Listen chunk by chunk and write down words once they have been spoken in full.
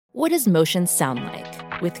What does motion sound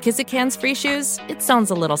like? With Kizikans free shoes, it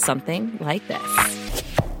sounds a little something like this.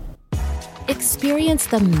 Experience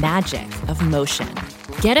the magic of motion.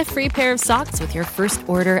 Get a free pair of socks with your first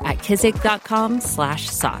order at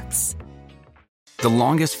kizik.com/socks. The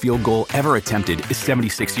longest field goal ever attempted is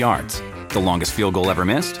 76 yards. The longest field goal ever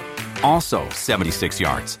missed? Also 76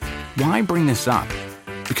 yards. Why bring this up?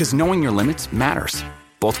 Because knowing your limits matters,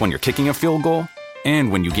 both when you're kicking a field goal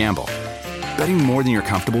and when you gamble. Betting more than you're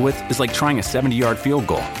comfortable with is like trying a 70-yard field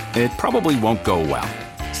goal. It probably won't go well.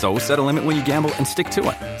 So set a limit when you gamble and stick to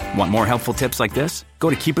it. Want more helpful tips like this?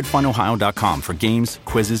 Go to keepitfunohio.com for games,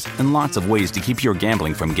 quizzes, and lots of ways to keep your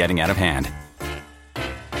gambling from getting out of hand.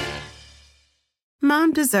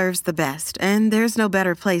 Mom deserves the best, and there's no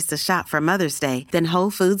better place to shop for Mother's Day than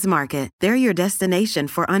Whole Foods Market. They're your destination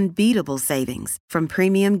for unbeatable savings, from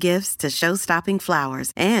premium gifts to show-stopping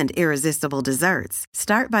flowers and irresistible desserts.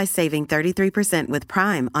 Start by saving 33% with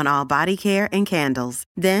Prime on all body care and candles.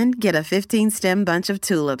 Then get a 15-stem bunch of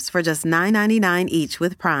tulips for just $9.99 each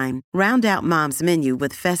with Prime. Round out Mom's menu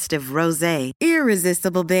with festive rosé,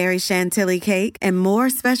 irresistible berry chantilly cake, and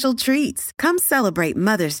more special treats. Come celebrate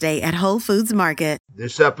Mother's Day at Whole Foods Market.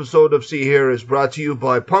 This episode of See Here is brought to you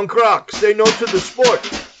by Punk Rock. Say no to the sport.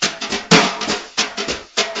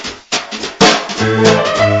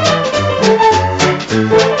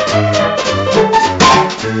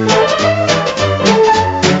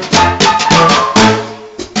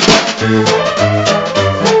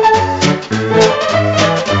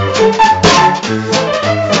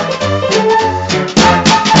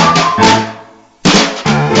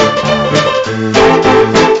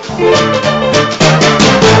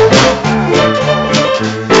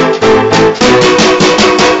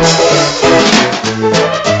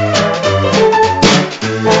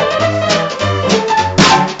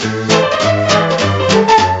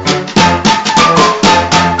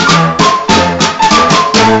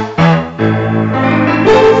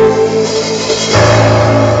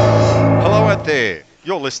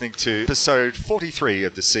 Listening to episode 43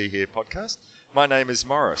 of the See Here podcast. My name is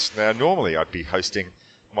Morris. Now, normally I'd be hosting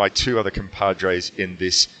my two other compadres in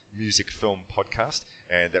this music film podcast,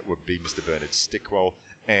 and that would be Mr. Bernard Stickwell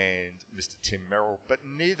and Mr. Tim Merrill, but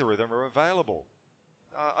neither of them are available.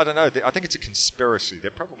 I don't know. I think it's a conspiracy. They're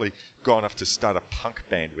probably gone off to start a punk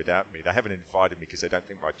band without me. They haven't invited me because they don't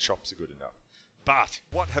think my chops are good enough. But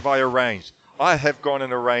what have I arranged? I have gone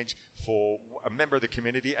and arranged for a member of the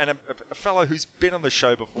community and a fellow who's been on the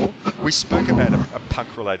show before. We spoke about a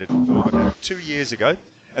punk-related film about 2 years ago,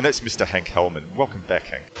 and that's Mr. Hank Hellman. Welcome back,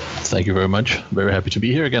 Hank. Thank you very much. Very happy to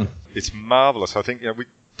be here again. It's marvellous. I think we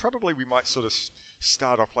might sort of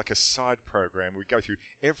start off like a side program. We go through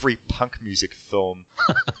every punk music film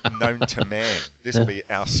known to man. This will be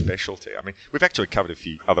our specialty. I mean, we've actually covered a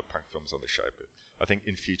few other punk films on the show, but I think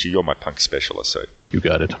in future you're my punk specialist. So you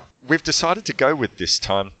got it. We've decided to go with this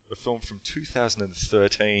time a film from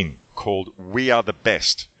 2013 called We Are the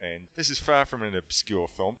Best. And this is far from an obscure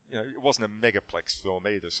film. It wasn't a megaplex film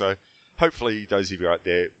either, so hopefully those of you out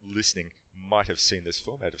there listening might have seen this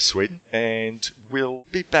film out of Sweden. And we'll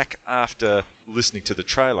be back after listening to the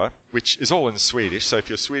trailer, which is all in Swedish. So if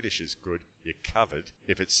your Swedish is good, you're covered.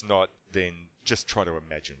 If it's not, then just try to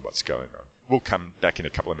imagine what's going on. We'll come back in a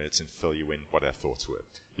couple of minutes and fill you in what our thoughts were.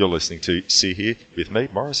 You're listening to See Here with me,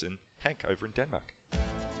 Morris, and Hank over in Denmark.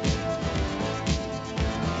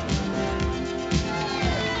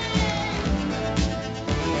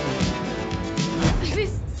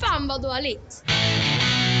 Fan vad dåligt.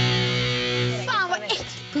 Fan vad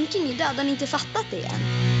äckligt. Punken är död, har ni inte fattat det än?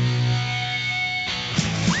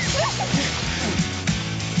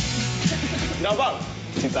 Grabbar,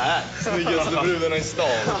 titta här. Snyggaste brudarna i stan.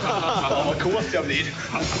 Fan vad kåt jag blir.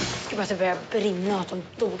 Ska bara börja brinna och att de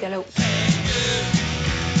dog allihop.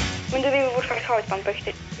 Men du vill fortfarande ha ett band på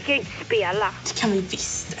riktigt. Vi kan ju inte spela. Det kan vi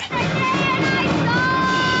visst.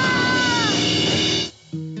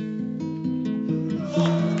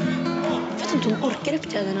 Hon orkar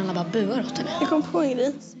uppträda när alla bara buar åt henne. Jag kom på en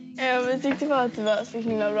grej. Vi tyckte bara att det var så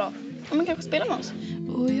himla bra. Om man kanske spelar med oss.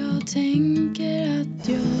 Och jag tänker att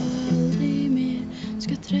jag aldrig mer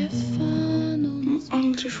ska träffa någon.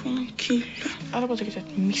 Aldrig få någon kille. Alla bara tycker att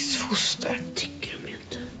det är ett missfoster. Tycker de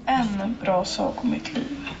inte. En bra sak om mitt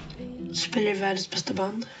liv. Spelar i världens bästa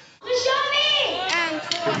band. Nu kör vi! 1,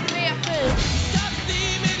 2, 3, 4.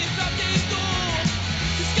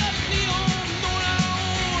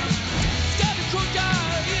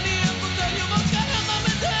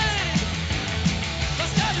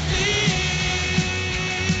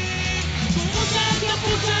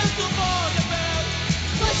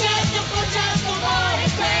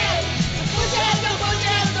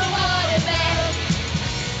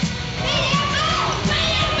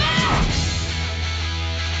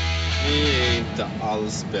 inte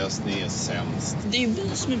alls bäst, ni är sämst. Det är ju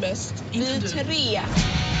vi som är bäst. Vi är 3.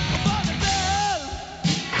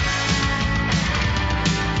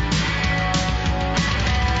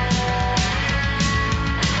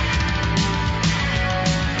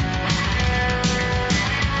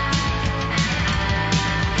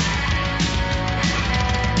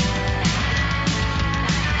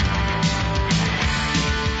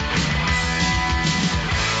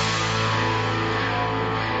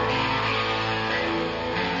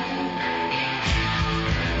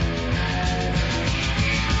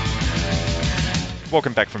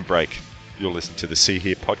 Welcome back from break. You'll listen to the See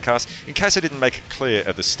Here podcast. In case I didn't make it clear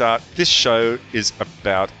at the start, this show is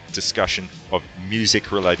about discussion of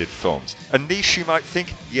music-related films. A niche, you might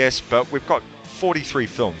think, yes, but we've got 43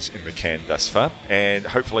 films in the can thus far, and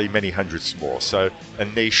hopefully many hundreds more. So a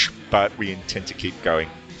niche, but we intend to keep going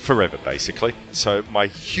forever, basically. So my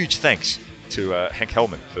huge thanks to Hank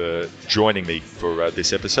Hellman for joining me for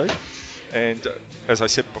this episode. And as I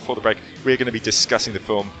said before the break, we're going to be discussing the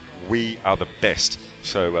film We Are the Best.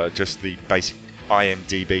 So just the basic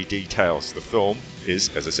IMDb details. The film is,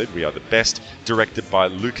 as I said, We Are the Best, directed by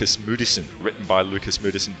Lukas Moodysson, written by Lukas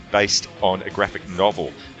Moodysson, based on a graphic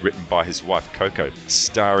novel written by his wife Coco,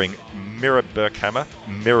 starring Mira Berghammer,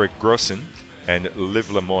 Mira Grossen, and Liv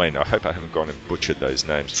Lemoyne. I hope I haven't gone and butchered those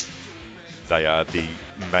names. They are the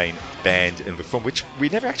main band in the film, which we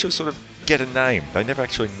never actually sort of get a name. They never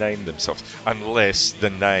actually name themselves, unless the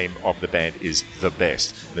name of the band is The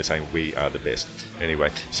Best. They're saying We Are the Best.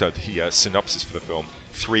 Anyway, so the synopsis for the film: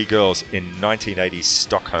 3 girls in 1980s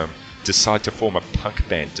Stockholm decide to form a punk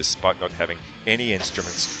band despite not having any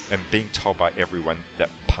instruments and being told by everyone that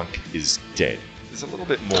punk is dead. There's a little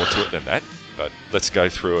bit more to it than that, but let's go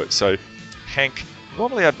through it. So, Hank,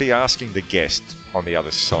 normally I'd be asking the guest on the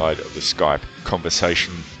other side of the Skype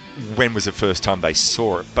conversation when was the first time they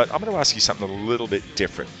saw it, but I'm going to ask you something a little bit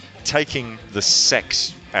different. Taking the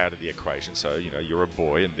sex out of the equation, so, you know, you're a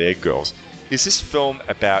boy and they're girls, is this film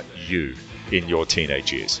about you in your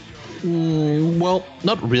teenage years? Well,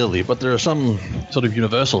 not really, but there are some sort of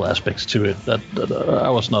universal aspects to it that I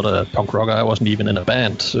was not a punk rocker. I wasn't even in a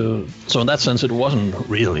band. So in that sense, it wasn't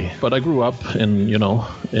really. But I grew up in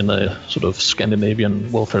a sort of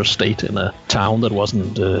Scandinavian welfare state in a town that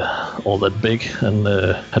wasn't all that big, and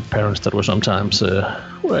had parents that were sometimes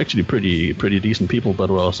were actually pretty decent people, but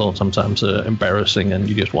were also sometimes embarrassing, and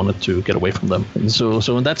you just wanted to get away from them. And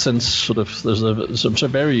so in that sense, sort of, there's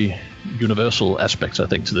some very universal aspects, I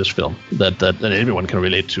think, to this film that everyone can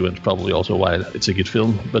relate to, and probably also why it's a good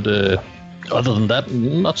film. But other than that,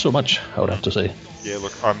 not so much, I would have to say. Yeah,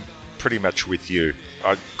 look, I'm pretty much with you.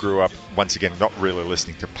 I grew up, once again, not really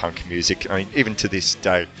listening to punk music. I mean, even to this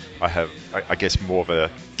day, I have, I guess, more of a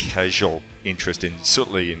casual interest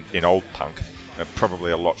certainly in old punk.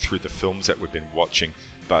 Probably a lot through the films that we've been watching,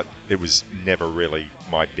 but it was never really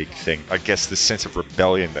my big thing. I guess the sense of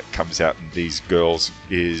rebellion that comes out in these girls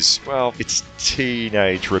is, well, it's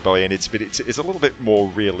teenage rebellion. It's a little bit more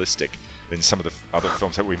realistic than some of the other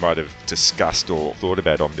films that we might have discussed or thought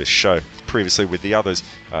about on this show. Previously with the others,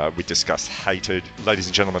 we discussed Hated, Ladies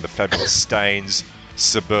and Gentlemen, The Fabulous Stains,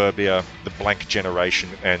 Suburbia, The Blank Generation,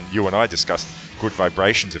 and you and I discussed Good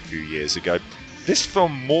Vibrations a few years ago. This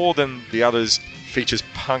film, more than the others, features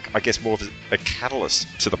punk, I guess, more of a catalyst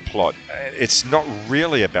to the plot. It's not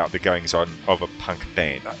really about the goings-on of a punk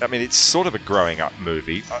band. I mean, it's sort of a growing-up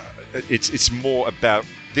movie. It's more about,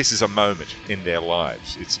 this is a moment in their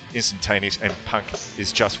lives. It's instantaneous, and punk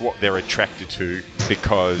is just what they're attracted to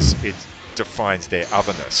because it defines their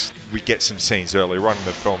otherness. We get some scenes earlier on in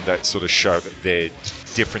the film that sort of show that they're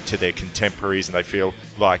different to their contemporaries, and they feel,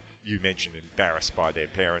 like you mentioned, embarrassed by their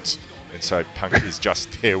parents. And so punk is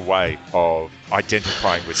just their way of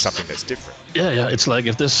identifying with something that's different. Yeah. It's like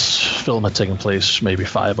if this film had taken place maybe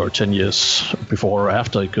 5 or 10 years before or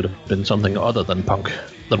after, it could have been something other than punk.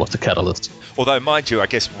 That was the catalyst. Although, mind you, I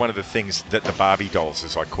guess one of the things that the Barbie dolls,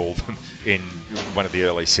 as I call them, in one of the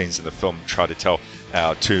early scenes in the film, try to tell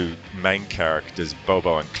our 2 main characters,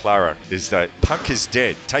 Bobo and Clara, is that punk is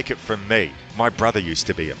dead. Take it from me. My brother used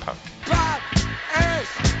to be a punk.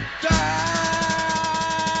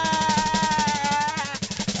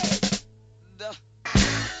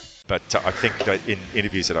 But I think that in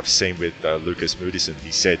interviews that I've seen with Lukas Moodysson,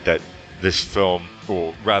 he said that this film,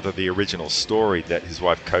 or rather the original story that his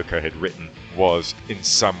wife Coco had written, was in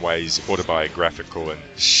some ways autobiographical, and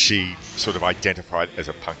she sort of identified as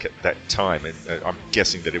a punk at that time. And I'm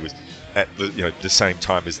guessing that it was at the same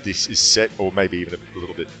time as this is set, or maybe even a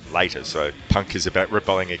little bit later. So punk is about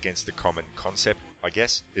rebelling against the common concept, I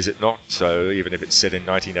guess, is it not? So even if it's set in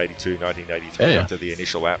 1982, 1983, after the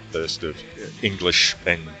initial outburst of English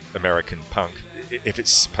and American punk, if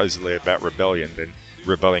it's supposedly about rebellion, then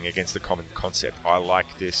rebelling against the common concept. I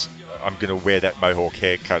like this. I'm going to wear that mohawk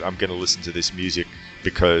haircut. I'm going to listen to this music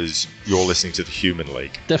because you're listening to the Human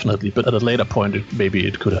League. Definitely, but at a later point, maybe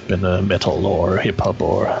it could have been metal or hip-hop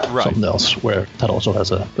or something else, where that also has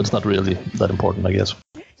but it's not really that important, I guess.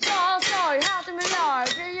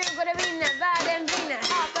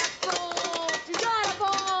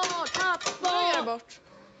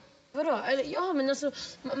 Vadå? Ja, men alltså,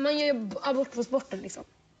 man gör ju abort på sporten liksom.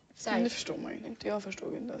 Men det förstår man ju inte. Jag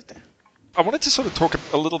förstod inte det. I wanted to sort of talk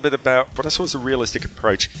a little bit about what I saw as a realistic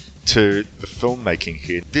approach to the filmmaking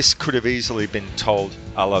here. This could have easily been told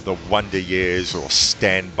a la The Wonder Years or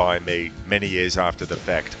Stand By Me many years after the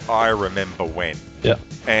fact. I remember when. Yeah.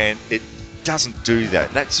 And it doesn't do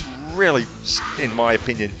that. That's really, in my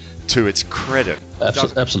opinion, to its credit.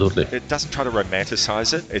 Absolutely. It doesn't try to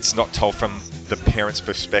romanticize it. It's not told from the parents'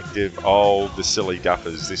 perspective, oh, the silly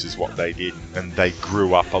duffers, this is what they did, and they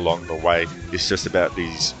grew up along the way. It's just about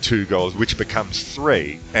these two girls, which becomes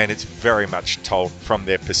three, and it's very much told from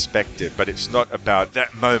their perspective, but it's not about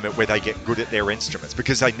that moment where they get good at their instruments,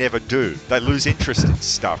 because they never do. They lose interest in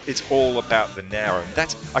stuff. It's all about the now, and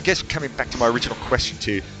that's, I guess, coming back to my original question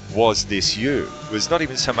to you, was this you? It was not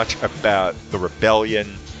even so much about the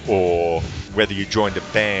rebellion or whether you joined a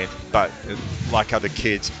band, but like other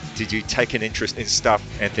kids, did you take an interest in stuff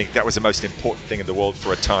and think that was the most important thing in the world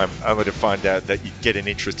for a time, only to find out that you get an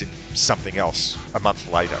interest in something else a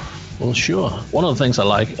month later? Well, sure. One of the things I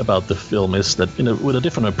like about the film is that, with a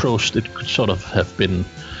different approach, it could sort of have been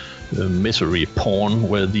misery porn,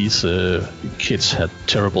 where these kids had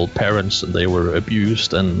terrible parents and they were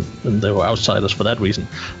abused and they were outsiders for that reason.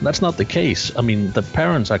 And that's not the case. I mean, the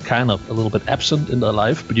parents are kind of a little bit absent in their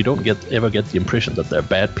life, but you don't ever get the impression that they're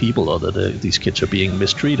bad people or that these kids are being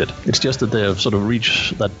mistreated. It's just that they've sort of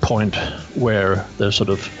reached that point where they're sort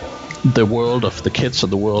of the world of the kids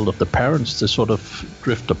and the world of the parents, they sort of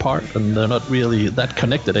drift apart and they're not really that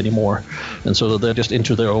connected anymore. And so they're just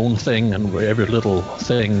into their own thing, and where every little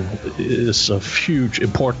thing is of huge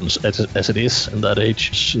importance as it is in that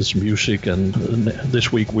age. It's music, and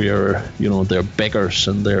this week they're beggars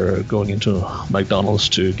and they're going into McDonald's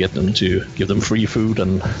to give them free food,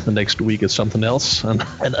 and the next week it's something else. And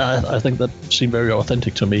I think that seemed very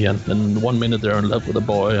authentic to me. And one minute they're in love with a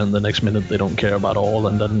boy and the next minute they don't care about all,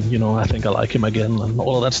 and then, I think I like him again and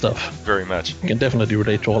all of that stuff. Very much. I can definitely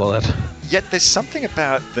relate to all of that. Yet there's something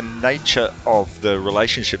about the nature of the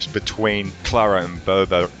relationships between Clara and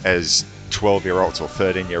Bobo as 12-year-olds or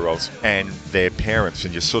 13-year-olds and their parents,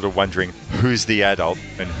 and you're sort of wondering who's the adult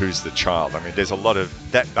and who's the child. I mean, there's a lot of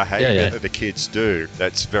that behaviour that the kids do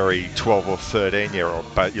that's very 12 or 13-year-old,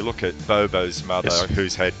 but you look at Bobo's mother,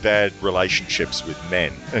 who's had bad relationships with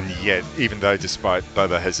men, and yet, even though despite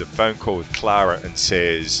Bobo has a phone call with Clara and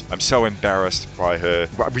says, I'm so embarrassed by her,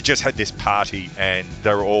 we just had this party and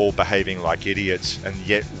they're all behaving like idiots, and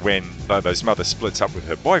yet when Bobo's mother splits up with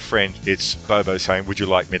her boyfriend, it's Bobo saying, would you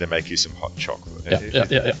like me to make you some hot chocolate?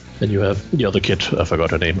 Yeah. Then you have the other kid, I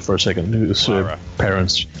forgot her name for a second, whose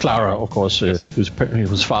parents, Clara, of course,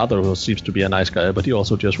 whose father seems to be a nice guy, but he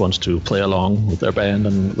also just wants to play along with their band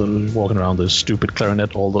and walking around this stupid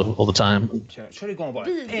clarinet all the time. Kör igång bara.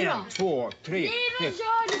 1, 2, 3.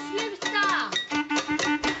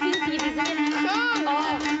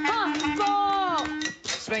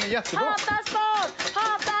 Svänger jättebra.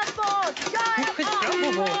 Hata sport! Jag är skitbra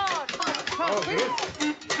på sport!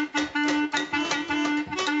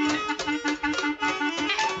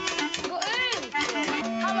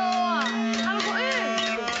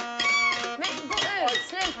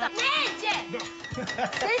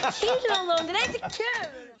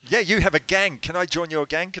 Yeah, you have a gang. Can I join your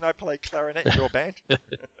gang? Can I play clarinet in your band?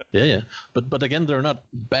 Yeah. But again, they're not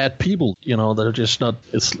bad people. They're just not.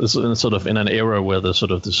 It's sort of in an era where the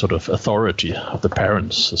sort of authority of the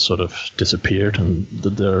parents has sort of disappeared, and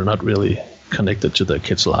they're not really connected to their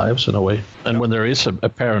kids' lives in a way. And when there is a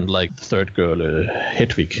parent like the third girl,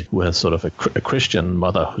 Hedvig, who has sort of a Christian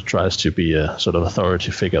mother who tries to be a sort of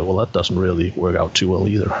authority figure, well, that doesn't really work out too well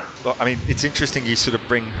either. Well, I mean, it's interesting you sort of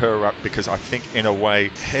bring her up, because I think in a way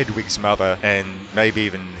Hedvig's mother, and maybe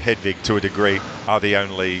even Hedvig to a degree, are the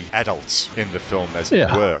only adults in the film, as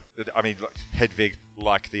it were. I mean, Hedvig,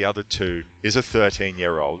 like the other two, is a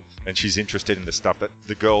 13-year-old, and she's interested in the stuff that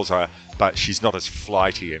the girls are, but she's not as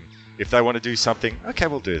flighty, and If they want to do something, okay,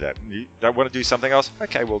 we'll do that. You don't want to do something else,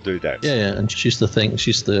 okay, we'll do that. Yeah, and she's the thing.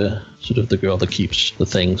 She's the sort of the girl that keeps the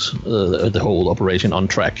things, the whole operation on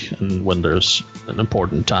track. And when there's an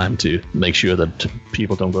important time to make sure that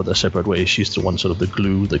people don't go their separate ways, she's the one sort of the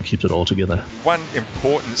glue that keeps it all together. One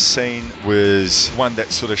important scene was one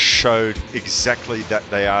that sort of showed exactly that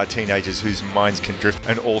they are teenagers whose minds can drift,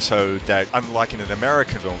 and also that, unlike in an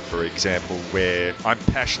American film, for example, where I'm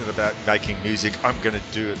passionate about making music, I'm going to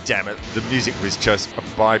do it, damn it. The music was just a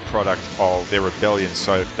byproduct of their rebellion,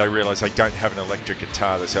 so they realize they don't have an electric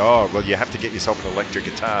guitar. They say, oh, well, you have to get yourself an electric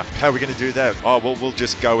guitar. How are we going to do that? Oh, well, we'll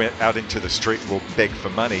just go out into the street, we'll beg for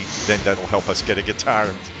money, then that'll help us get a guitar.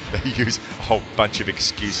 And they use a whole bunch of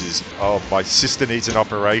excuses. Oh, my sister needs an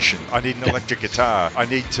operation. I need an electric guitar. I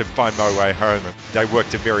need to find my way home. And they work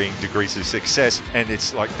to varying degrees of success, and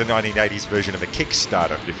it's like the 1980s version of a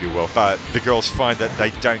Kickstarter, if you will. But the girls find that they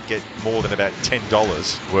don't get more than about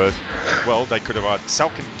 $10 worth. Well, they could have either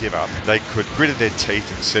sulk and give up. They could gritted their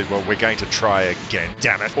teeth and said, well, we're going to try again,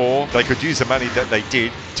 damn it. Or they could use the money that they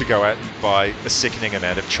did to go out and buy a sickening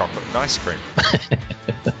amount of chocolate and ice cream.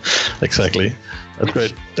 Exactly. That's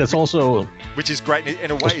great. That's also... Which is great.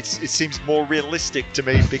 In a way, it seems more realistic to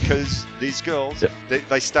me, because these girls,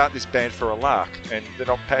 they start this band for a lark, and they're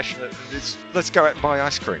not passionate. It's, let's go out and buy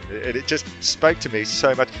ice cream. And it just spoke to me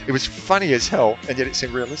so much. It was funny as hell, and yet it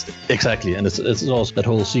seemed realistic. Exactly. And it's also that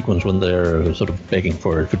whole sequence when they're sort of begging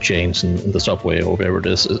for change in the subway or wherever it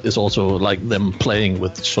is. It's also like them playing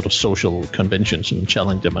with sort of social conventions and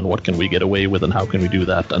challenging them, and what can we get away with and how can we do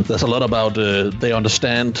that. And there's a lot about they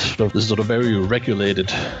understand sort of this sort of very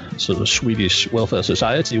regulated sort of Swedish welfare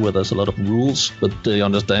society where there's a lot of rules, but they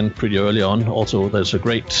understand pretty early on. Also, there's a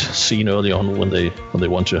great scene early on when they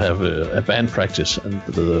want to have a band practice, and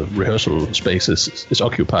the rehearsal space is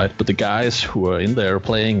occupied. But the guys who are in there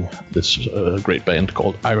playing this great band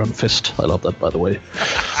called Iron Fist, I love that, by the way.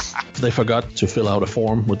 They forgot to fill out a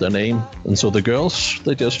form with their name, and so the girls,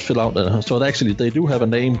 they just fill out so actually they do have a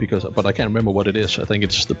name, but I can't remember what it is. I think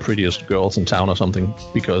it's the prettiest girls in town or something,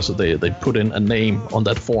 because they put in a name on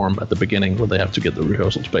that form at the beginning when they have to get the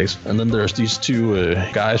rehearsal space. And then there's these two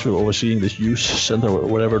guys who are overseeing this youth center or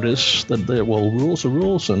whatever it is, that rules are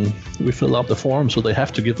rules, and we fill out the form, so they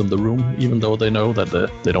have to give them the room, even though they know that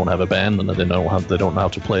they don't have a band and that they don't know how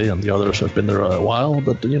to play, and the others have been there a while.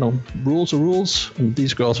 But rules are rules, and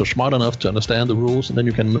these girls are smart enough to understand the rules, and then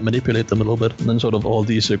you can manipulate them a little bit. And then sort of all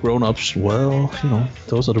these grown-ups, well,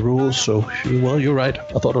 those are the rules, so well, you're right.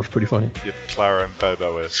 I thought it was pretty funny. Yep, Clara and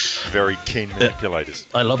Bobo are very keen manipulators.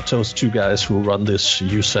 I love those two guys who run this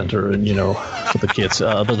youth center, and for the kids.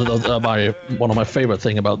 One of my favorite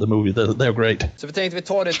thing about the movie, they're great. Så vi tänkte vi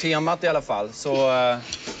tar det temat i alla fall. Så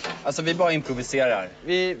alltså vi bara improviserar.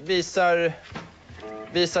 Vi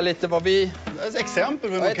visar lite vad vi... Ett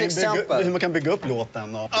exempel hur man kan bygga upp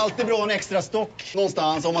låten. Alltid bra en extra stock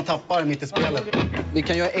någonstans om man tappar mitt i spelet. Vi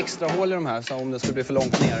kan göra extra hål i de här, så om det skulle bli för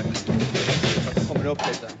långt ner. Så kommer det upp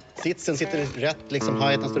lite. Sitsen sitter rätt,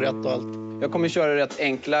 hi-haten står rätt och allt. Jag kommer köra rätt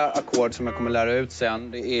enkla ackord som jag kommer lära ut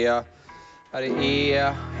sen. Det är... Här är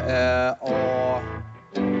E, A,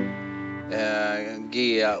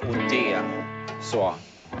 G och D. Så.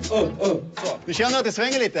 Så. Du känner att det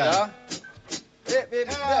svänger lite? Ja.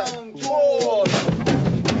 En, två.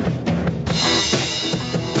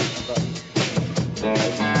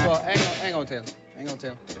 Så, en gång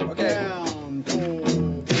till. Okej. En, två.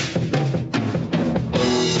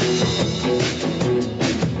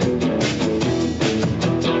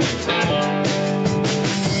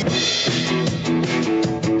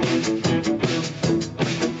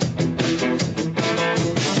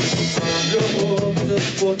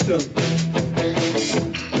 Sporten.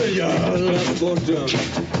 Den jävla sporten.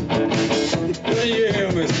 Den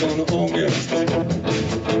ger mig sån ångest.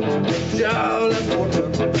 Jävla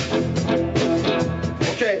sporten.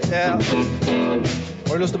 Okej,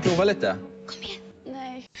 har du lust att prova lite? Kom igen.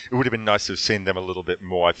 Nej. It would have been nice to have seen them a little bit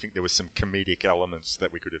more. I think there was some comedic elements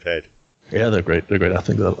that we could have had. Yeah, they're great. I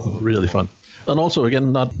think they're really fun. And also,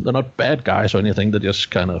 again, they're not bad guys or anything. They're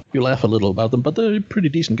just kind of, you laugh a little about them, but they're pretty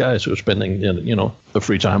decent guys who are spending, the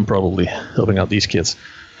free time probably helping out these kids.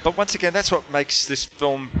 But once again, that's what makes this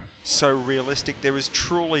film so realistic. There is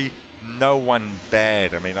truly no one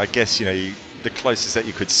bad. I mean, I guess, the closest that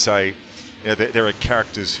you could say, there are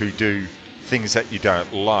characters who do things that you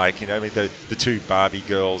don't like. The two Barbie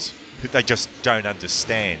girls, they just don't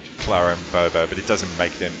understand Clara and Bobo, but it doesn't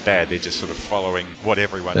make them bad. They're just sort of following what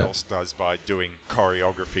everyone else does by doing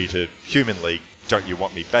choreography to Human League, Don't You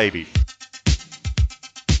Want Me Baby.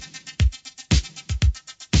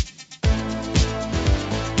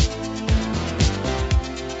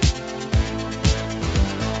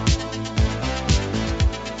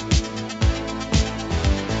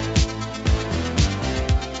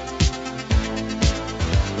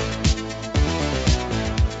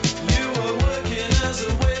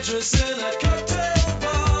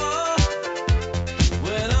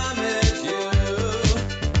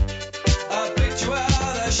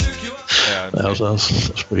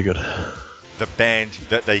 That's pretty good. The band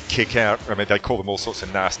that they kick out, I mean, they call them all sorts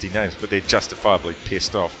of nasty names, but they're justifiably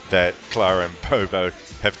pissed off that Clara and Bobo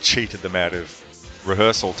have cheated them out of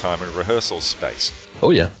rehearsal time and rehearsal space.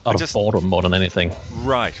 Oh yeah, out of boredom more than anything.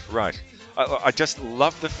 Right. I just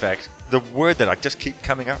love the fact, the word that I just keep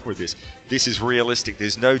coming up with is, this is realistic.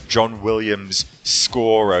 There's no John Williams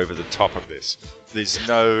score over the top of this. There's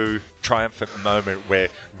no triumphant moment where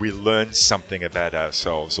we learn something about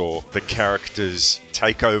ourselves, or the characters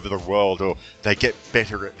take over the world, or they get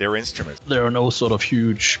better at their instruments. There are no sort of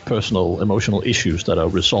huge personal, emotional issues that are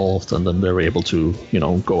resolved and then they're able to,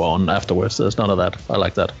 go on afterwards. There's none of that. I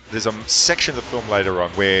like that. There's a section of the film later on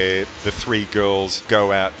where the three girls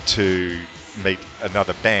go out to meet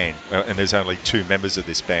another band, and there's only two members of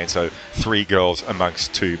this band, so three girls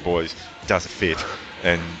amongst two boys doesn't fit.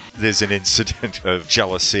 And there's an incident of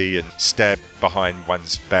jealousy and stab behind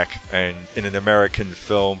one's back, and in an American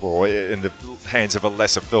film or in the hands of a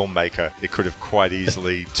lesser filmmaker, it could have quite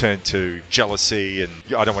easily turned to jealousy and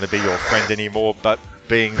I don't want to be your friend anymore, but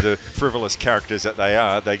being the frivolous characters that they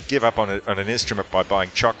are, they give up on an instrument by buying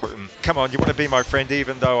chocolate and, come on, you want to be my friend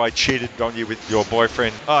even though I cheated on you with your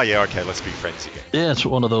boyfriend? Oh yeah, okay, let's be friends again. Yeah, it's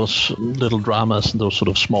one of those little dramas, those sort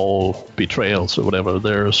of small betrayals or whatever.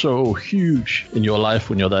 They're so huge in your life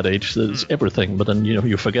when you're that age. There's everything, but then,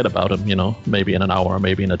 you forget about them, maybe in an hour,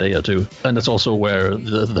 maybe in a day or two. And it's also where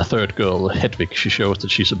the third girl, Hedwig, she shows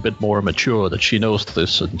that she's a bit more mature, that she knows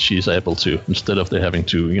this and she's able to, instead of they having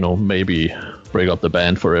to, maybe break up the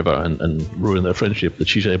band forever and ruin their friendship, that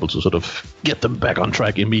she's able to sort of get them back on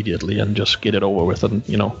track immediately and just get it over with, and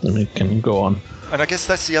and it can go on. And I guess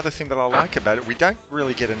that's the other thing that I like about it. We don't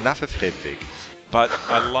really get enough of Hedwig, but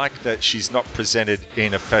I like that she's not presented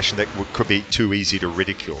in a fashion that could be too easy to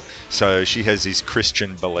ridicule. So she has these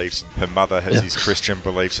Christian beliefs, her mother has these Christian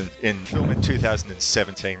beliefs, and in film in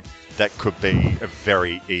 2017 that could be a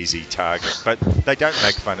very easy target. But they don't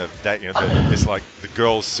make fun of that. It's like the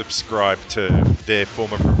girls subscribe to their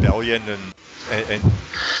form of rebellion, and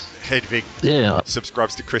Hedwig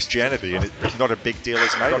subscribes to Christianity, and it's not a big deal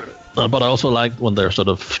is made of it. But I also like when they're sort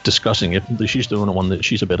of discussing it. She's the one that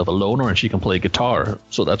she's a bit of a loner and she can play guitar,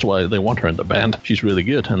 so that's why they want her in the band. She's really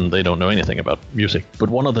good, and they don't know anything about music. But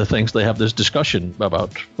one of the things they have this discussion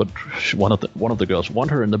about, but one of the girls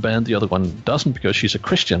want her in the band, the other one doesn't because she's a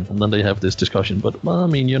Christian. And then they have this discussion. But well, I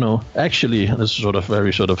mean, actually, this is sort of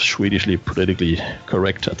very sort of Swedishly politically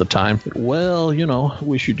correct at the time. But, well,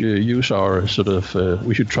 we should use our sort of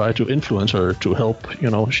we should try to influence her to help.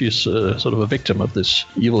 She's sort of a victim of this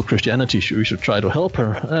evil Christianity. We should try to help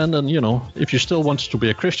her, and then if she still wants to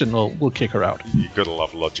be a Christian, well, we'll kick her out. You gotta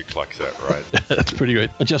love logic like that, right? That's pretty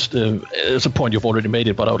great. Just it's a point you've already made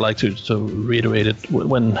it, but I would like to reiterate it.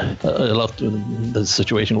 When I love the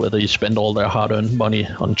situation where they spend all their hard-earned money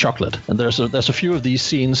on chocolate, and there's a few of these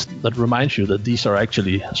scenes that remind you that these are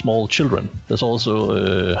actually small children. There's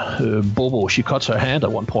also Bobo. She cuts her hand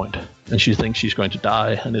at one point, and she thinks she's going to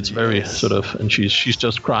die, and it's very sort of, and she's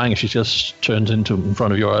just crying. She just turns into in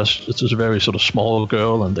front of your eyes. It's just a very sort of small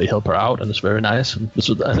girl, and they help her out, and it's very nice. And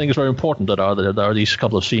so I think it's very important that there are these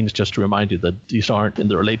couple of scenes just to remind you that these aren't in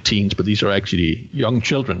their late teens, but these are actually young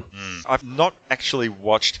children. I've not actually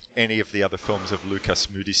watched any of the other films of Lukas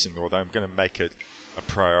Moodysson, although I'm going to make it a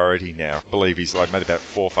priority now. I believe he's made about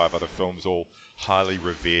 4 or 5 other films, all highly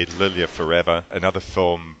revered. Lilia Forever, another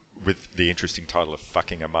film with the interesting title of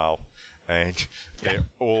Fucking Amal, and they're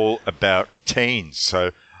all about teens.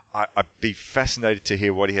 So I'd be fascinated to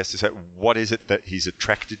hear what he has to say. What is it that he's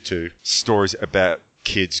attracted to? Stories about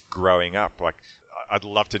kids growing up. I'd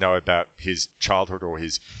love to know about his childhood or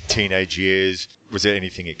his teenage years. Was there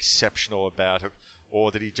anything exceptional about it?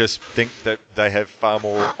 Or did he just think that they have far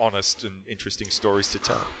more honest and interesting stories to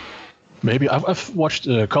tell? Maybe. I've watched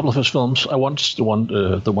a couple of his films. I watched the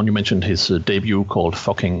one you mentioned, his debut called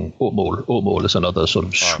Fucking Åmål. Åmål is another sort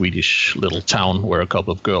of Swedish little town where a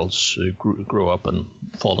couple of girls grow up and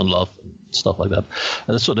fall in love and stuff like that.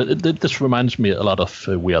 And so this reminds me a lot of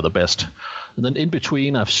We Are the Best. And then in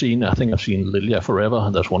between, I think I've seen Lilia Forever,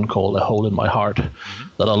 and there's one called A Hole in My Heart,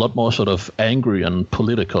 that are a lot more sort of angry and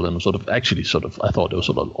political, and sort of actually sort of, I thought it was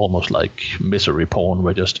sort of almost like misery porn,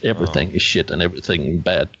 where just everything is shit and everything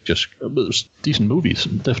bad. Just decent movies,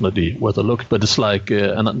 definitely worth a look. But it's like,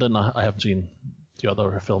 and then I haven't seen the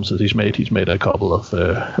other films that he's made. He's made a couple of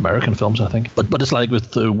American films, I think. But it's like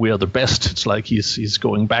with We Are the Best, it's like he's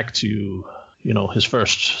going back to his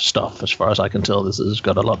first stuff. As far as I can tell, this has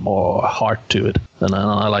got a lot more heart to it, and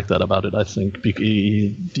I like that about it. I think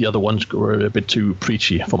the other ones were a bit too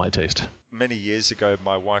preachy for my taste. Many years ago,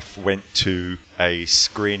 my wife went to a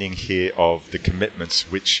screening here of The Commitments,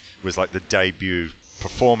 which was like the debut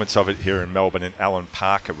performance of it here in Melbourne, and Alan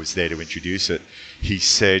Parker was there to introduce it. He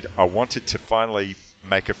said, I wanted to finally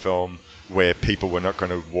make a film where people were not going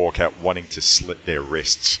to walk out wanting to slit their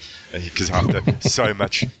wrists. Because after so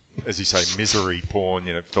much, as you say, misery porn,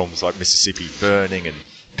 films like Mississippi Burning and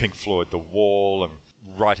Pink Floyd The Wall and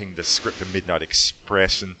writing the script for Midnight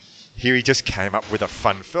Express, and here he just came up with a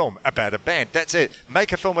fun film about a band. That's it.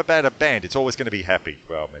 Make a film about a band. It's always going to be happy.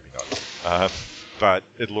 Well, maybe not. But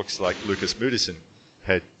it looks like Lukas Moodysson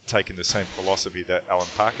had taken the same philosophy that Alan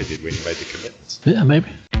Parker did when he made The Commitments. Yeah, maybe.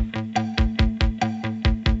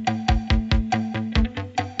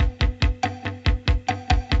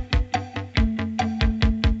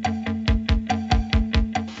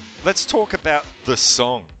 Let's talk about the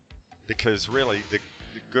song, because really the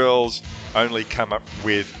girls only come up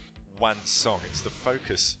with one song. It's the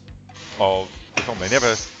focus of the film. They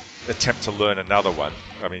never attempt to learn another one.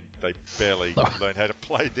 I mean, they barely learn how to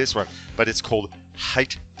play this one, but it's called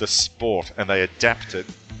Hate the Sport, and they adapt it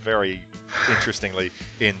very interestingly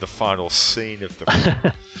in the final scene of the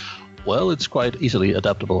film. Well, it's quite easily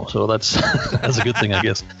adaptable, so that's a good thing, I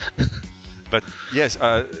guess. But yes,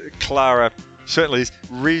 Clara certainly is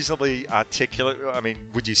reasonably articulate. I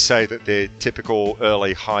mean, would you say that they're typical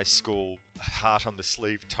early high school heart on the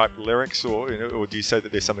sleeve type lyrics, or do you say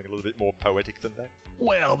that there's something a little bit more poetic than that?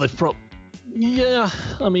 Well, they're probably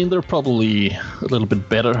a little bit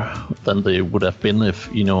better than they would have been if,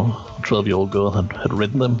 a 12-year-old girl had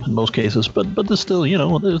written them in most cases. But they still,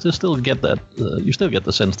 they still get that, you still get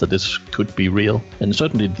the sense that this could be real. And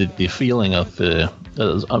certainly the feeling of, there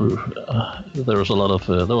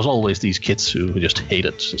was always these kids who just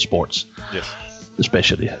hated sports. Yes.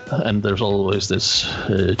 Especially. And there's always this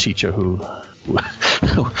teacher who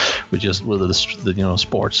would just,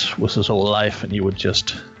 sports was his whole life, and you would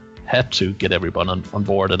just had to get everyone on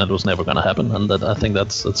board, and it was never going to happen. And I think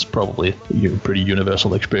that's probably a pretty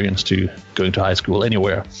universal experience to going to high school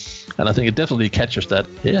anywhere. And I think it definitely catches that.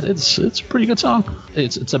 Yeah, it's a pretty good song.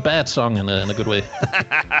 It's a bad song in a good way.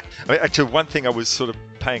 Actually, one thing I was sort of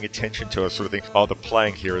paying attention to, I was sort of thinking, the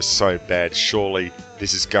playing here is so bad. Surely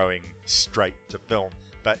this is going straight to film.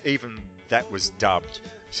 But even that was dubbed.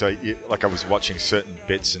 So, I was watching certain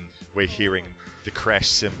bits, and we're hearing the crash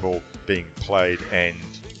cymbal being played, and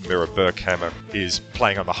Mira Berghammer is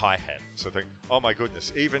playing on the hi-hat. So I think, oh my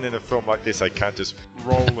goodness, even in a film like this, I can't just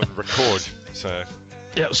roll and record. So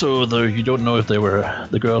yeah, so you don't know if they were,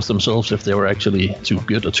 the girls themselves, if they were actually too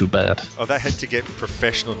good or too bad. Oh, they had to get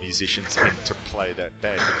professional musicians in to play that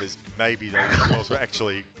bad, because maybe those girls were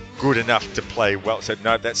actually good enough to play well. So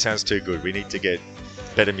no, that sounds too good. We need to get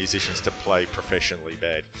better musicians to play professionally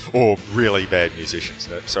bad, or really bad musicians.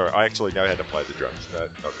 No, sorry, I actually know how to play the drums. No,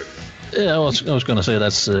 not good. Yeah, I was going to say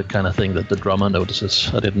that's the kind of thing that the drummer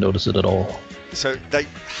notices. I didn't notice it at all. So they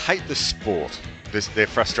hate the sport, their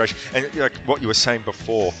frustration. And what you were saying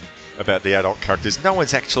before about the adult characters, no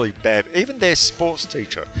one's actually bad. Even their sports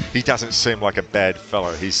teacher, he doesn't seem like a bad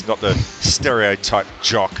fellow. He's not the stereotype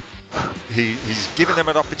jock. He's given them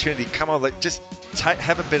an opportunity. Come on, just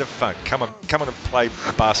have a bit of fun. Come on and play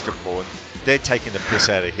basketball. And they're taking the piss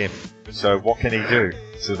out of him. So what can he do?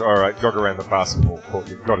 He says, all right, jog around the basketball court.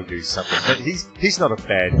 You've got to do something. But he's not a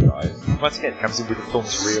bad guy. Once again, it comes in with the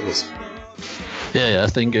film's realism. Yeah, I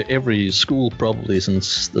think every school probably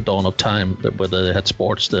since the dawn of time where they had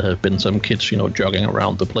sports, there have been some kids, jogging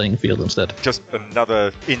around the playing field instead. Just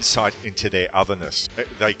another insight into their otherness.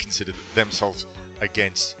 They consider themselves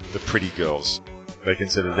against the pretty girls. They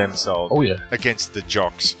consider themselves against the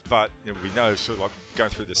jocks. But we know, sort of like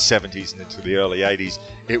going through the 70s and into the early 80s,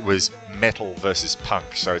 it was metal versus punk.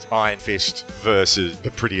 So it's Iron Fist versus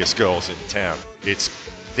the prettiest girls in town. It's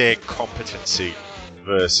their competency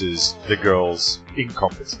versus the girls'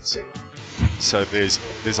 incompetency. So there's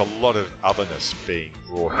a lot of otherness being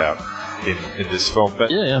brought out in this film.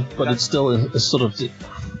 But but it's still sort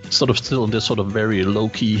of still in this sort of very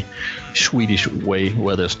low-key Swedish way,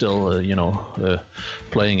 where they're still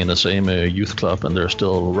playing in the same youth club, and they're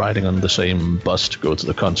still riding on the same bus to go to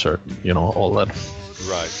the concert, all that.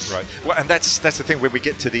 Right. Well, and that's the thing, when we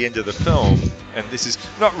get to the end of the film, and this is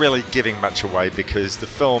not really giving much away, because the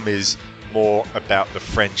film is more about the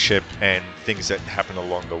friendship and things that happen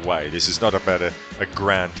along the way. This is not about a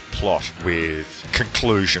grand plot with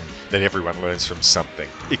conclusion that everyone learns from something.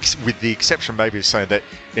 With the exception maybe of saying that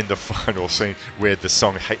in the final scene where the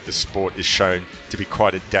song Hate the Sport is shown to be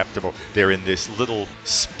quite adaptable, they're in this little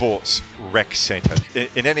sports rec centre.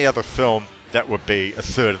 In any other film, that would be a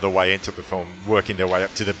third of the way into the film, working their way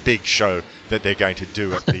up to the big show that they're going to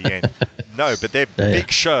do at the end. No, but their big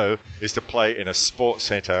show is to play in a sports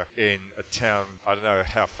centre in a town, I don't know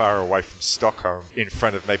how far away from Stockholm, in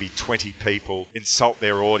front of maybe 20 people, insult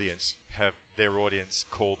their audience, have their audience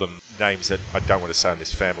call them names that I don't want to say on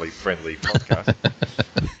this family-friendly podcast.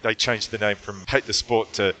 They changed the name from Hate the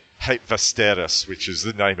Sport to Hate Vasteras, which is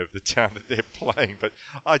the name of the town that they're playing. But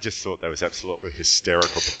I just thought that was absolutely hysterical.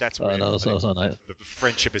 But that's where the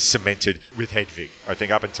friendship is cemented with Hedvig. I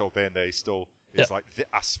think up until then they still... It's like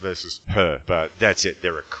us versus her, but that's it.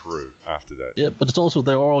 They're a crew after that. Yeah, but it's also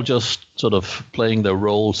they're all just sort of playing their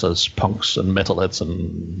roles as punks and metalheads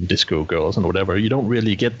and disco girls and whatever. You don't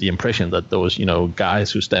really get the impression that those,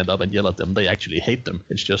 guys who stand up and yell at them, they actually hate them.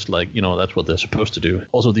 It's just like, that's what they're supposed to do.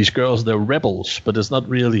 Also, these girls, they're rebels, but it's not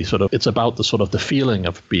really it's about the feeling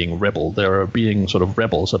of being rebel. They're being sort of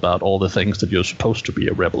rebels about all the things that you're supposed to be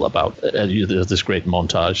a rebel about. There's this great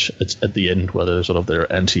montage at the end where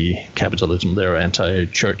they're anti-capitalism. They're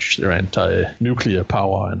anti-church, they're anti-nuclear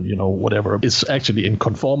power, and whatever. It's actually in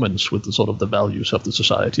conformance with the values of the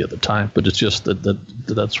society at the time. But it's just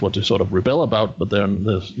that's what they sort of rebel about. But then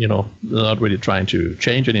they're not really trying to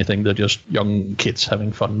change anything. They're just young kids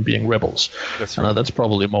having fun being rebels. That's right. And that's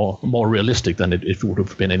probably more realistic than if it would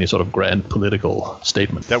have been any sort of grand political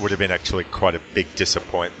statement. That would have been actually quite a big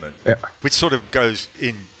disappointment. Yeah. Which sort of goes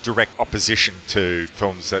in direct opposition to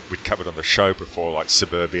films that we'd covered on the show before, like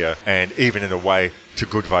Suburbia, and even in a way to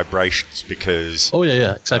Good Vibrations, because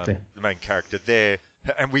exactly. The main character there,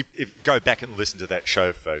 and go back and listen to that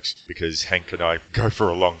show, folks, because Hank and I go for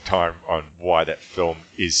a long time on why that film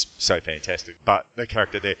is so fantastic. But the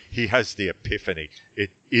character there, he has the epiphany. It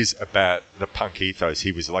is about the punk ethos.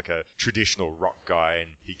 He was like a traditional rock guy,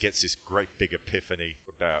 and he gets this great big epiphany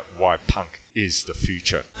about why punk is the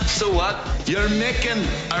future. So what? You're making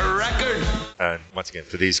a record? And once again,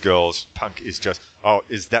 for these girls, punk is just,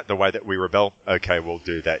 is that the way that we rebel? Okay, we'll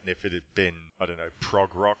do that. And if it had been, I don't know,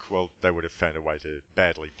 prog rock, well, they would have found a way to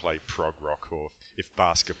badly play prog rock. Or if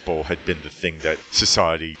basketball had been the thing that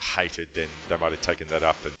society hated, then they might have taken that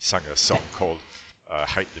up and sung a song called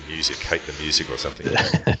Hate the Music or something.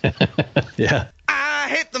 Yeah. I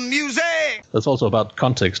hate the music! It's also about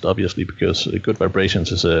context, obviously, because Good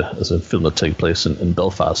Vibrations is a film that takes place in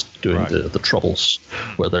Belfast during the Troubles,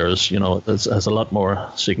 where there's a lot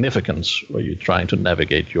more significance, where you're trying to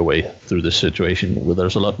navigate your way through this situation, where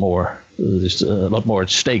there's a lot more at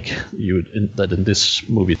stake. That in this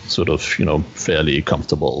movie, sort of fairly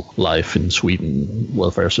comfortable life in Sweden,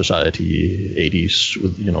 welfare society, 80s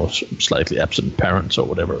with slightly absent parents or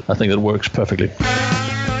whatever. I think it works perfectly.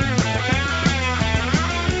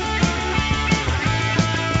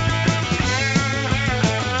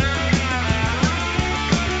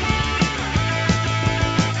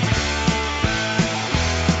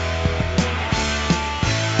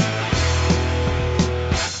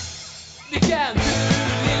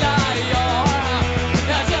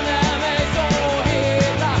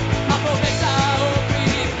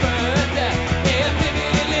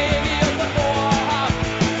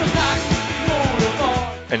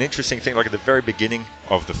 An interesting thing, like at the very beginning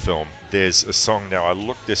of the film, there's a song. Now, I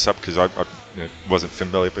looked this up because I wasn't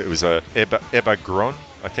familiar, but it was Ebba Grön.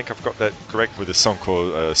 I think I've got that correct, with a song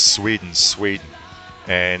called Sweden, Sweden.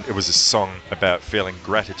 And it was a song about feeling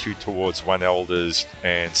gratitude towards one's elders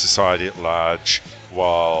and society at large,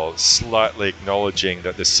 while slightly acknowledging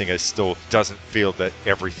that the singer still doesn't feel that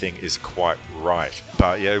everything is quite right.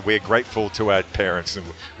 But yeah, we're grateful to our parents and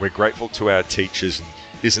we're grateful to our teachers. And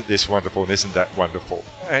isn't this wonderful and isn't that wonderful?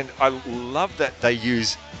 And I love that they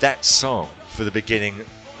use that song for the beginning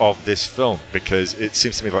of this film, because it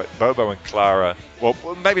seems to me like Bobo and Clara, well,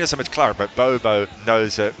 maybe not so much Clara, but Bobo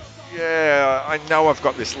knows that, yeah, I know I've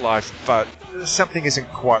got this life, but something isn't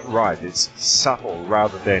quite right. It's subtle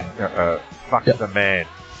rather than fuck the man,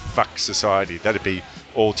 fuck society. That'd be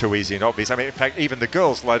all too easy and obvious. I mean, in fact, even the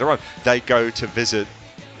girls later on, they go to visit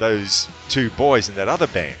those two boys in that other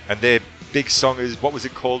band, and their big song is, what was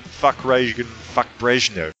it called? Fuck Reagan, fuck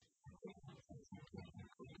Brezhnev.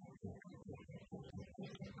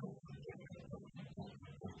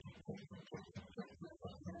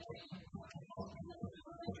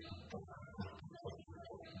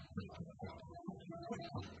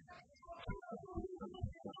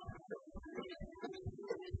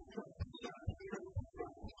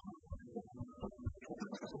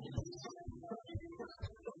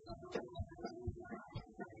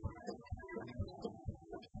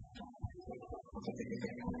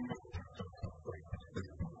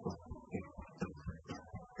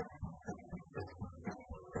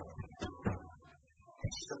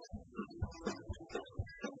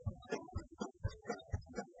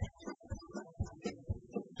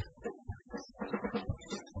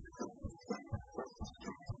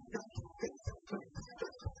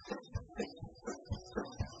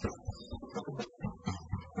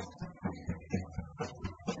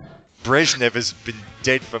 Brezhnev has been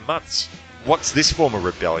dead for months. What's this form of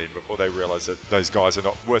rebellion before they realise that those guys are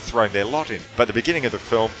not worth throwing their lot in? But at the beginning of the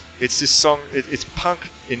film, it's this song, it's punk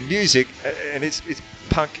in music, and it's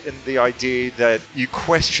punk in the idea that you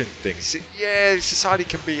question things. Yeah, society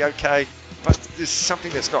can be okay, but there's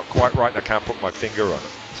something that's not quite right and I can't put my finger on it.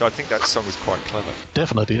 So I think that song is quite clever.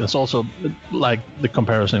 Definitely. It's also like the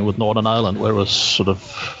comparison with Northern Ireland, where it was sort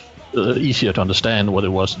of easier to understand what it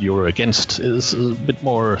was you were against. Is a bit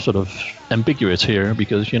more sort of ambiguous here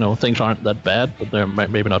because, you know, things aren't that bad, but they're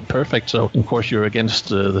maybe not perfect. So, of course, you're against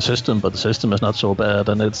the system, but the system is not so bad.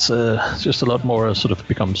 And it's just a lot more sort of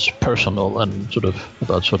becomes personal and sort of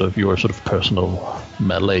about sort of your sort of personal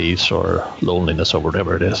malaise or loneliness or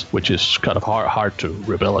whatever it is, which is kind of hard to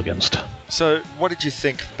rebel against. So, what did you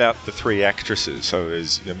think about the three actresses? So,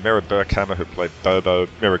 there's Mera Berghammer, who played Bobo,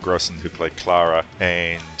 Mira Grossen, who played Clara,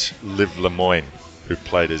 and Liv Lemoyne, who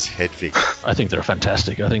played as Hedwig. I think they're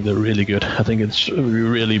fantastic. I think they're really good. I think we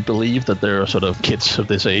really believe that they're sort of kids of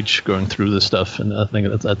this age going through this stuff, and I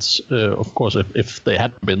think that's of course if they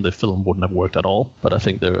hadn't been, the film wouldn't have worked at all. But I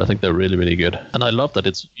think they're really, really good, and I love that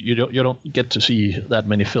it's you don't get to see that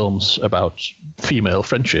many films about female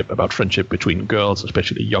friendship, about friendship between girls,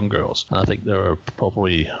 especially young girls. And I think there are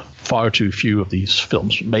probably far too few of these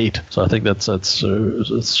films made. So I think it's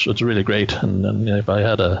really great. And if I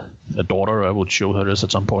had a daughter, I would show her this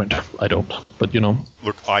at some point. I don't, but you know.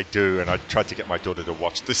 Look, I do, and I tried to get my daughter to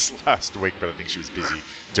watch this last week, but I think she was busy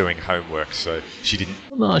doing homework, so she didn't.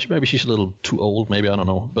 No, maybe she's a little too old, maybe, I don't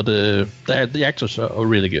know. But the actors are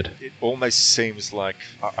really good. It almost seems like,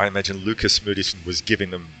 I imagine Lucas Moodysson was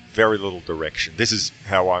giving them very little direction. This is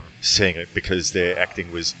how I'm seeing it, because their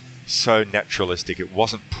acting was so naturalistic. It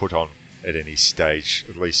wasn't put on at any stage,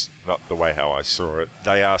 at least not the way how I saw it.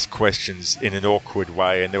 They asked questions in an awkward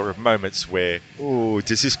way, and there were moments where,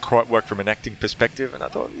 does this quite work from an acting perspective? And I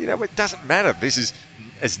thought, it doesn't matter. This is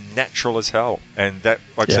as natural as hell. And that,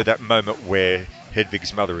 so that moment where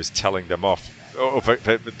Hedwig's mother is telling them off, or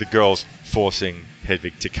the girls forcing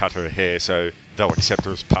Hedwig to cut her hair so they'll accept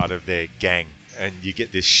her as part of their gang. And you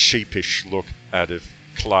get this sheepish look out of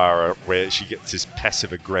Clara where she gets this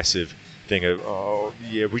passive-aggressive thing of, oh,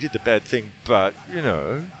 yeah, we did the bad thing, but,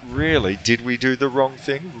 really, did we do the wrong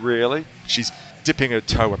thing? Really? She's dipping her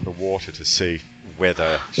toe in the water to see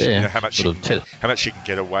whether, how much she can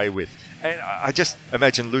get away with. And I just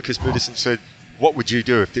imagine Lucas Moodysson said, what would you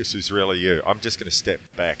do if this was really you? I'm just going to step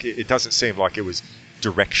back. It doesn't seem like it was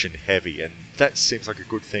direction heavy, and that seems like a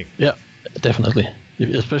good thing. Yeah, definitely.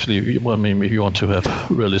 Especially, if you want to have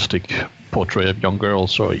realistic portrait of young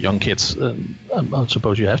girls or young kids, I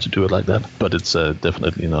suppose you have to do it like that. But it's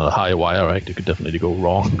definitely a high wire act. It could definitely go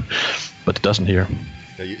wrong, but it doesn't here.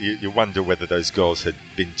 You wonder whether those girls had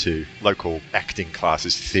been to local acting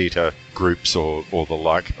classes, theatre groups, or the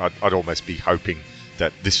like. I'd almost be hoping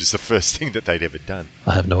that this was the first thing that they'd ever done.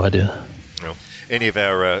 I have no idea. Well, any of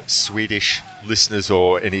our Swedish listeners,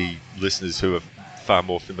 or any listeners who are far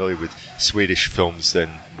more familiar with Swedish films than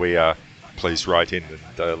we are, please write in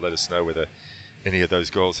and let us know whether any of those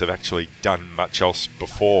girls have actually done much else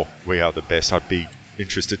before We Are the Best. I'd be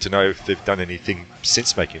interested to know if they've done anything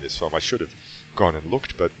since making this film. I should have gone and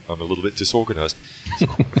looked, but I'm a little bit disorganised.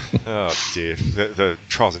 Oh dear, the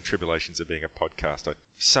trials and tribulations of being a podcaster.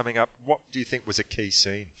 Summing up, what do you think was a key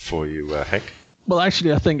scene for you, Hank? Well,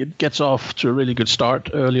 actually, I think it gets off to a really good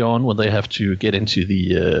start early on when they have to get into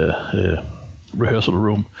the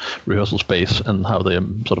rehearsal space, and how they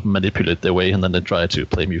sort of manipulate their way, and then they try to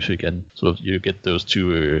play music, and sort of you get those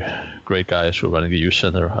two great guys who are running the youth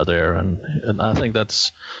center are there, and I think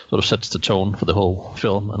that's sort of sets the tone for the whole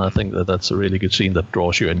film, and I think that's a really good scene that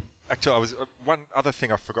draws you in. Actually, one other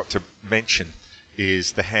thing I forgot to mention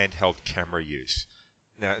is the handheld camera use.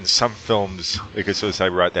 Now, in some films, you could sort of say,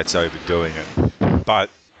 right, that's overdoing it, but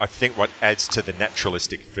I think what adds to the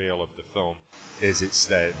naturalistic feel of the film is it's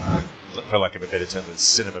that, for lack of a better term, it's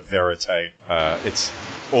cinema verite. It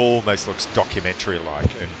almost looks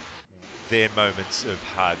documentary-like, and their moments of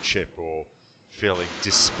hardship or feeling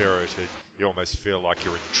dispirited, you almost feel like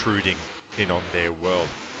you're intruding in on their world.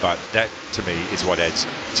 But that, to me, is what adds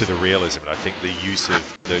to the realism. And I think the use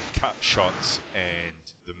of the cut shots and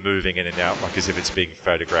the moving in and out, like as if it's being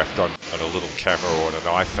photographed on a little camera or on an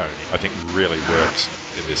iPhone, I think really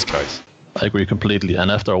works in this case. I agree completely. And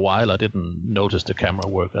after a while, I didn't notice the camera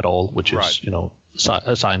work at all, which is,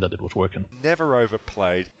 a sign that it was working. Never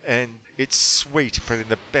overplayed. And it's sweet, but in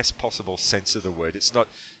the best possible sense of the word. It's not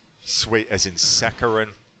sweet as in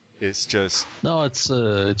saccharine. It's just... No, it's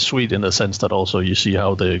sweet in the sense that also you see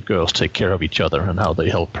how the girls take care of each other and how they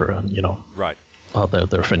help her, and, Right. How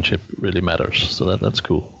their friendship really matters. So that's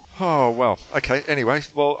cool. Oh, well, okay. Anyway,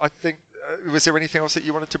 well, I think, was there anything else that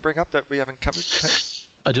you wanted to bring up that we haven't covered?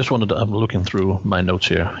 I just wanted to, I'm looking through my notes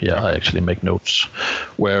here. Yeah, I actually make notes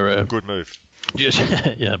where... Good move. Yes,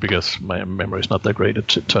 yeah, because my memory is not that great, it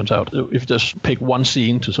turns out. If you just pick one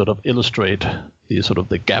scene to sort of illustrate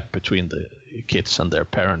the gap between the kids and their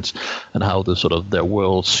parents and how their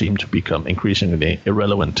worlds seem to become increasingly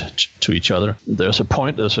irrelevant to each other. There's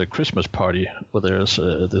a Christmas party where there's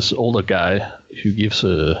this older guy who gives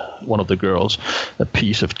one of the girls a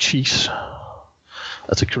piece of cheese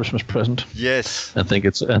as a Christmas present. Yes. I think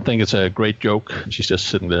it's a great joke. She's just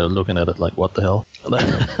sitting there looking at it like, what the hell?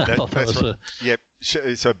 That's right. Yep.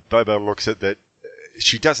 So Bobo looks at that.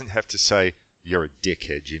 She doesn't have to say, you're a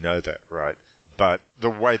dickhead, you know that, right? But the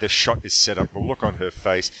way the shot is set up, the look on her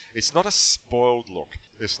face, it's not a spoiled look.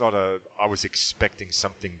 It's not I was expecting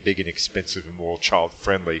something big and expensive and more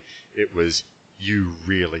child-friendly. It was, you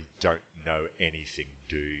really don't know anything,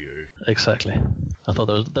 do you? Exactly. I thought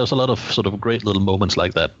there was a lot of sort of great little moments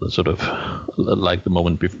like that, sort of like the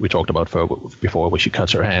moment we talked about before where she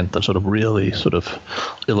cuts her hand, that sort of really sort of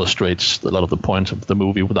illustrates a lot of the points of the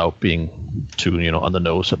movie without being too, on the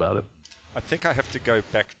nose about it. I think I have to go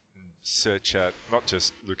back and search out not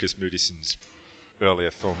just Lukas Moodysson's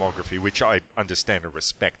earlier filmography, which I understand and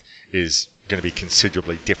respect is going to be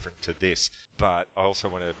considerably different to this, but I also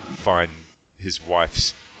want to find his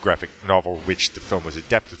wife's graphic novel, which the film was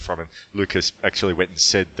adapted from, and Lucas actually went and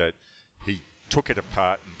said that he took it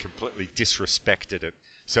apart and completely disrespected it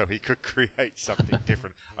so he could create something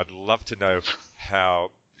different. I'd love to know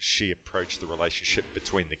how she approached the relationship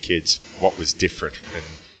between the kids, what was different, and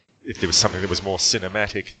if there was something that was more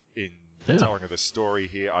cinematic in the telling of the story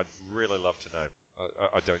here. I'd really love to know.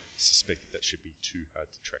 I don't suspect that should be too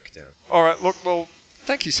hard to track down. All right, look, well,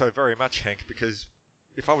 thank you so very much, Hank, because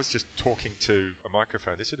if I was just talking to a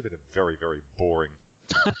microphone, this would have been a very, very boring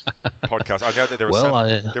podcast. I know that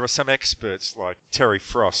there are some experts like Terry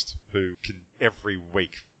Frost who can every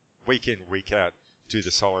week in, week out, do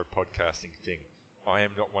the solo podcasting thing. I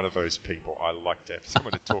am not one of those people. I like to have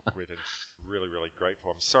someone to talk with, and really, really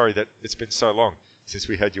grateful. I'm sorry that it's been so long since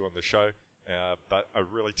we had you on the show, but I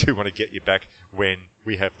really do want to get you back when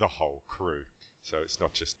we have the whole crew. So it's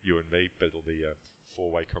not just you and me, but it'll be a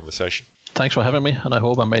four-way conversation. Thanks for having me, and I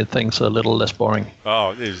hope I made things a little less boring.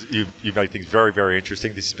 Oh, you made things very, very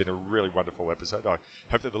interesting. This has been a really wonderful episode. I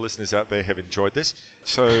hope that the listeners out there have enjoyed this.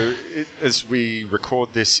 So, as we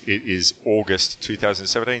record this, it is August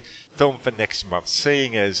 2017. Film for next month.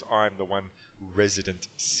 Seeing as I'm the one resident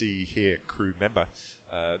See Here crew member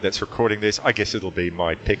that's recording this, I guess it'll be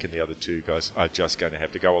my pick, and the other two guys are just going to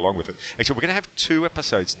have to go along with it. Actually, we're going to have 2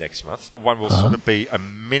 episodes next month. One will sort of be a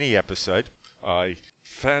mini episode. I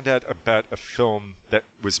found out about a film that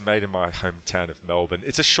was made in my hometown of Melbourne.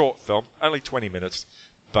 It's a short film, only 20 minutes,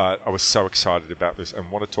 but I was so excited about this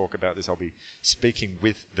and want to talk about this. I'll be speaking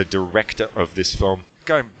with the director of this film.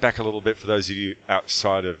 Going back a little bit for those of you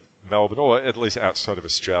outside of Melbourne, or at least outside of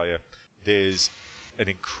Australia, there's an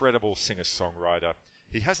incredible singer-songwriter.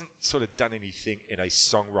 He hasn't sort of done anything in a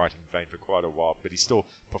songwriting vein for quite a while, but he still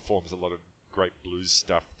performs a lot of great blues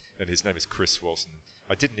stuff, and his name is Chris Wilson.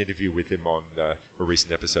 I did an interview with him on a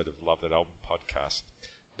recent episode of Love That Album podcast,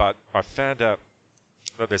 but I found out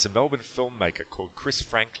that there's a Melbourne filmmaker called Chris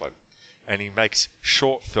Franklin, and he makes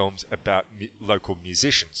short films about local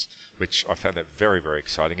musicians, which I found that very, very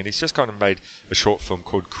exciting, and he's just kind of made a short film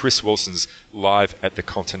called Chris Wilson's Live at the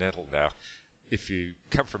Continental. Now, if you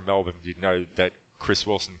come from Melbourne, you know that Chris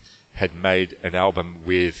Wilson had made an album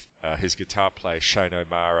with his guitar player Shane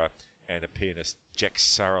O'Mara and a pianist, Jack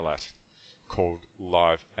Saralat, called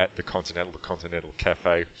Live at the Continental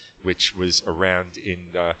Cafe, which was around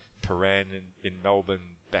in Paran in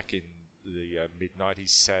Melbourne back in the mid-90s,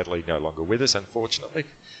 sadly no longer with us, unfortunately.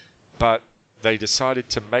 But they decided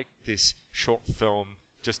to make this short film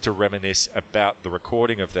just to reminisce about the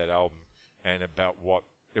recording of that album and about what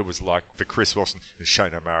it was like for Chris Wilson and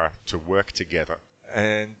Shane O'Mara to work together.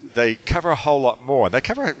 And they cover a whole lot more. They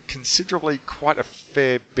cover considerably quite a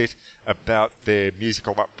fair bit about their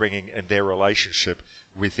musical upbringing and their relationship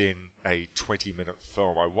within a 20-minute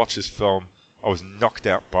film. I watched this film. I was knocked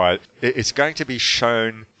out by it. It's going to be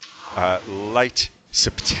shown late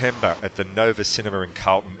September at the Nova Cinema in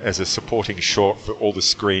Carlton as a supporting short for all the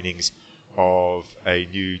screenings of a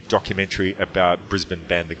new documentary about Brisbane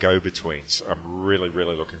band The Go-Betweens. I'm really,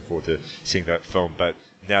 really looking forward to seeing that film, but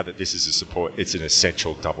now that this is a support, it's an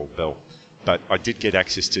essential double bill. But I did get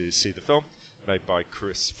access to see the film, made by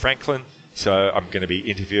Chris Franklin, so I'm going to be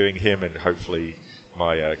interviewing him, and hopefully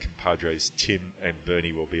my compadres Tim and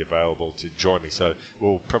Bernie will be available to join me. So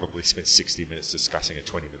we'll probably spend 60 minutes discussing a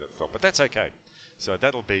 20-minute film, but that's okay. So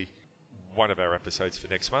that'll be one of our episodes for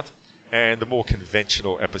next month. And the more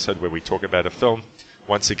conventional episode where we talk about a film,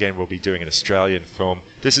 once again, we'll be doing an Australian film.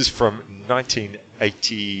 This is from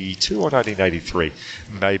 1982 or 1983,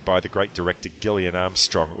 made by the great director Gillian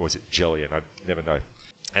Armstrong, or was it Gillian? I never know.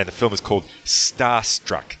 And the film is called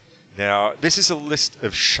Starstruck. Now, this is a list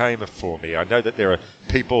of shamer for me. I know that there are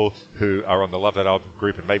people who are on the Love That Album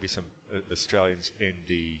group and maybe some Australians in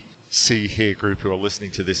the See Here group who are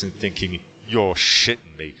listening to this and thinking, you're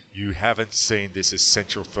shitting me. You haven't seen this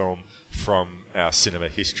essential film from our cinema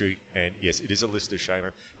history. And yes, it is a list of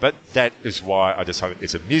shamer, but that is why I decided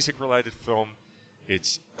it's a music-related film.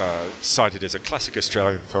 It's cited as a classic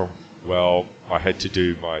Australian film. Well, I had to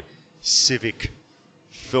do my civic,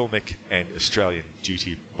 filmic and Australian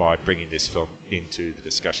duty by bringing this film into the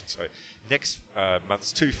discussion. So next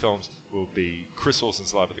month's two films will be Chris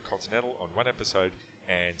Olsen's Live at the Continental on one episode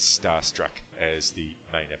and Starstruck as the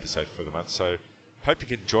main episode for the month. So hope you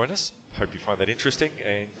can join us. Hope you find that interesting.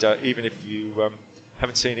 And even if you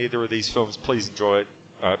haven't seen either of these films, please enjoy it.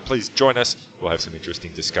 Please join us. We'll have some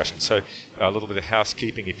interesting discussion. So a little bit of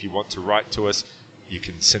housekeeping. If you want to write to us, you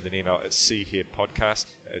can send an email at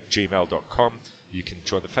seeherepodcast@gmail.com. You can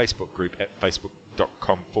join the Facebook group at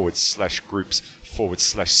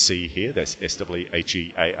facebook.com/groups/See Here. That's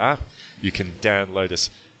SWHEAR. You can download us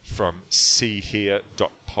from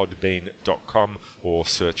seehere.podbean.com or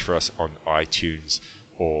search for us on iTunes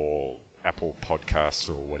or Apple Podcasts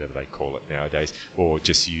or whatever they call it nowadays, or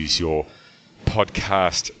just use your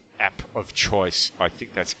podcast app of choice. I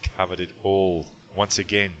think that's covered it all. Once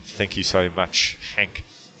again, thank you so much, Hank,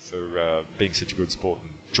 for being such a good sport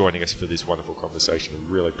and joining us for this wonderful conversation. We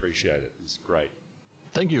really appreciate it. It was great.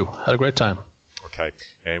 Thank you. Had a great time. Okay,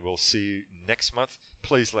 and we'll see you next month.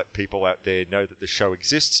 Please let people out there know that the show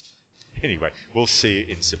exists. Anyway, we'll see you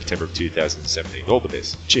in September of 2017. All the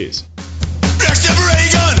best. Cheers. Next to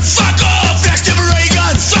Reagan, fuck off! Next to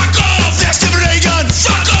Reagan, fuck off! Next to Reagan,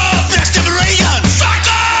 fuck off! Next to Reagan, fuck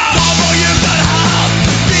off! Vad var julen här?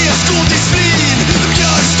 Vi är skoldisciplin. De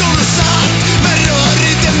gör stor och sant, men rör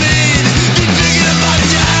inte min. Vi bygger en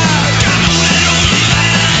barriär. Kanoner och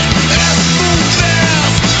gevär. Öst mot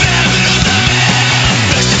väst. Vem rundar med?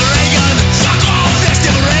 Next to Reagan, fuck off! Next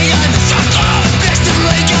to Reagan, fuck off! Next to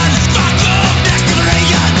Reagan, fuck off! Next to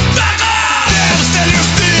Reagan, fuck off! Vem ställer och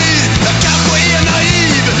styr? Jag kanske är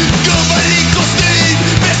naiv. Gubbar i kostym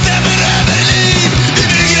bestämmer över liv. Vi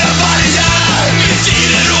bygger en barriär.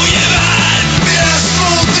 Missiler och gevär. Vi är öst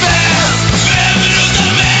mot väst. Vem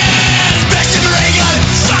rundar med? Next to Reagan,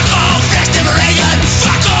 fuck off! Next to Reagan,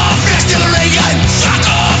 fuck off! Next to Reagan, fuck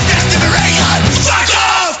off! Next to Reagan, fuck off!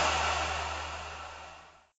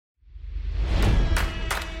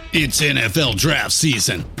 It's NFL draft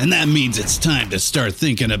season, and that means it's time to start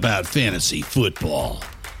thinking about fantasy football.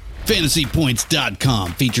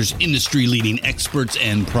 FantasyPoints.com features industry-leading experts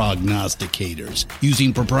and prognosticators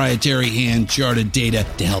using proprietary hand-charted data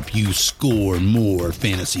to help you score more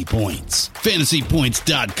fantasy points.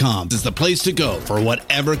 FantasyPoints.com is the place to go for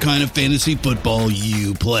whatever kind of fantasy football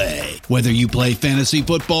you play. Whether you play fantasy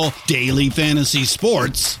football, daily fantasy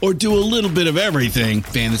sports, or do a little bit of everything,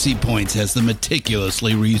 Fantasy Points has the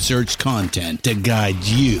meticulously researched content to guide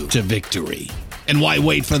you to victory. And why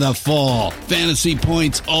wait for the fall? Fantasy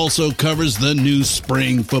Points also covers the new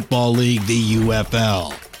spring football league, the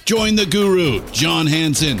UFL. Join the guru, John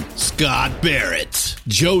Hansen, Scott Barrett,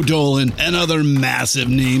 Joe Dolan, and other massive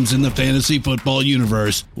names in the fantasy football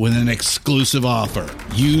universe with an exclusive offer.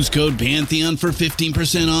 Use code Pantheon for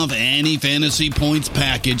 15% off any Fantasy Points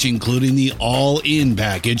package, including the all-in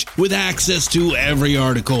package, with access to every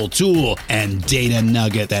article, tool, and data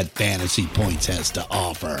nugget that Fantasy Points has to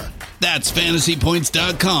offer. That's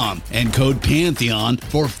FantasyPoints.com and code Pantheon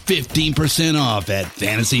for 15% off at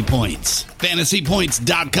Fantasy Points.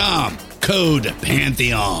 FantasyPoints.com, code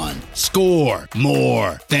Pantheon. Score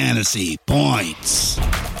more fantasy points.